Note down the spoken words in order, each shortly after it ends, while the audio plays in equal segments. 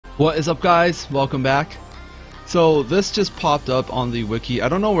What is up, guys? Welcome back. So this just popped up on the wiki. I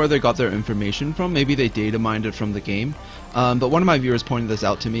don't know where they got their information from. Maybe they data mined it from the game. But one of my viewers pointed this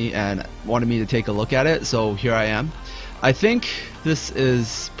out to me and wanted me to take a look at it, so here I am. I think this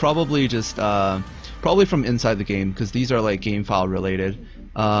is probably just probably from inside the game, because these are like game file related.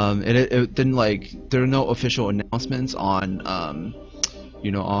 It didn't, like, there are no official announcements on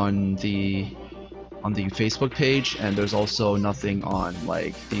you know, on the Facebook page, and there's also nothing on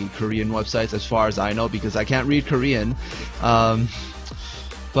like the Korean websites as far as I know, because I can't read Korean.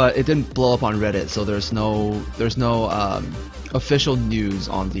 But it didn't blow up on Reddit, so there's no official news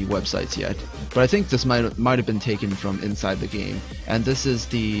on the websites yet. But I think this might have been taken from inside the game, and this is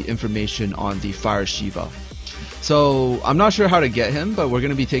the information on the Fire SHIVA. So I'm not sure how to get him, but we're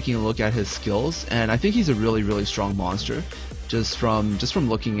going to be taking a look at his skills, and I think he's a really strong monster. Just from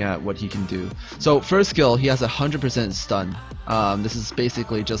looking at what he can do. So first skill, he has 100% stun. This is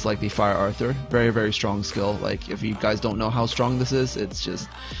basically just like the Fire Arthur. Very strong skill. Like, if you guys don't know how strong this is, it's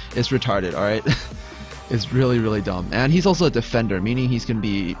retarded. All right, it's really dumb. And he's also a defender, meaning he's gonna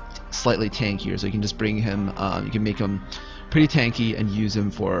be slightly tankier. So you can just bring him. You can make him pretty tanky and use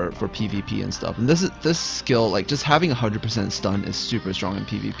him for PvP and stuff. And this skill, like, just having 100% stun is super strong in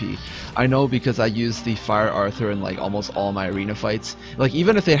PvP. I know, because I use the Fire Arthur in like almost all my arena fights. Like,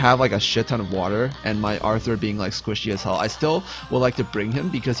 even if they have like a shit ton of water and my Arthur being like squishy as hell, I still would like to bring him,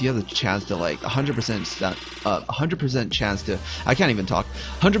 because he has a chance to like 100% chance to, I can't even talk,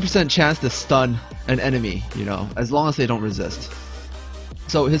 100% chance to stun an enemy, you know, as long as they don't resist.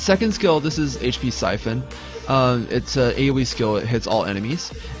 So his second skill, this is HP Siphon. It's a AoE skill. It hits all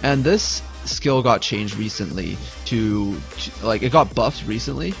enemies, and this skill got changed recently to like, it got buffed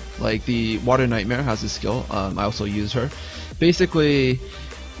recently. Like, the Water Nightmare has this skill. I also use her. Basically,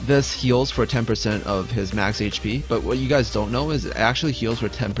 this heals for 10% of his max HP, but what you guys don't know is it actually heals for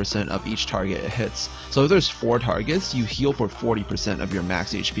 10% of each target it hits. So if there's 4 targets, you heal for 40% of your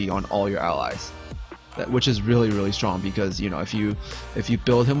max HP on all your allies. Which is really strong, because, you know, if you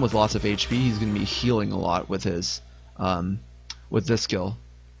build him with lots of HP, he's going to be healing a lot with his with this skill.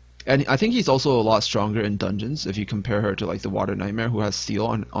 And I think he's also a lot stronger in dungeons if you compare her to like the Water Nightmare, who has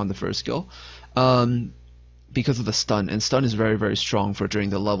Steel on the first skill, because of the stun. And stun is very strong for during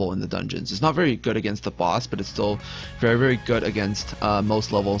the level in the dungeons. It's not very good against the boss, but it's still very good against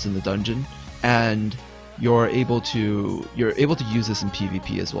most levels in the dungeon. And you're able to use this in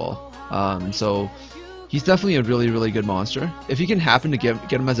PvP as well. So he's definitely a really good monster. If you can happen to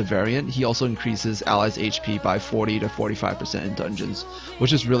get him as a variant, he also increases allies' HP by 40 to 45% in dungeons,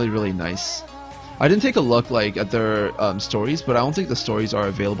 which is really nice. I didn't take a look like at their stories, but I don't think the stories are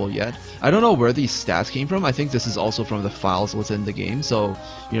available yet. I don't know where these stats came from. I think this is also from the files within the game. So,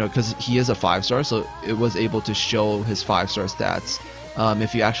 you know, because he is a 5-star, so it was able to show his 5-star stats.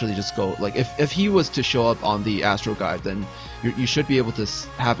 If you actually just go, like, if he was to show up on the Astro Guide, then you should be able to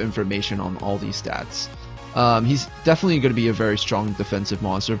have information on all these stats. He's definitely going to be a very strong defensive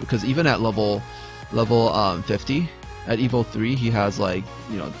monster, because even at level 50 at Evo 3, he has, like,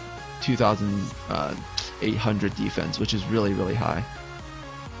 you know, 2,800 defense, which is really high.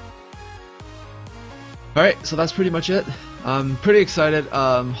 Alright, so that's pretty much it. I'm pretty excited.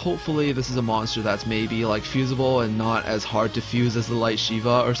 Hopefully this is a monster that's maybe like fusible and not as hard to fuse as the Light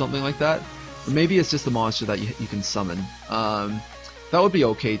SHIVA or something like that. Or maybe it's just a monster that you can summon. That would be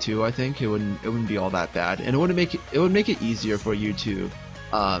okay too. I think it wouldn't be all that bad, and it would make it easier for you to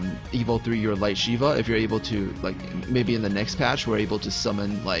Evo 3 your Light SHIVA if you're able to, like, maybe in the next patch we're able to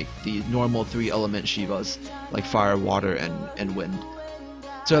summon like the normal 3-element SHIVAs like fire, water, and wind.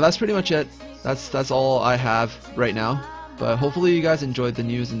 So that's pretty much it. That's all I have right now. But hopefully you guys enjoyed the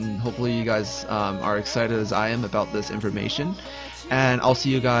news, and hopefully you guys are excited as I am about this information. And I'll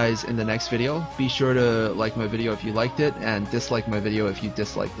see you guys in the next video. Be sure to like my video if you liked it, and dislike my video if you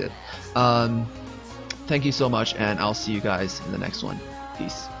disliked it. Thank you so much, and I'll see you guys in the next one.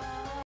 Peace.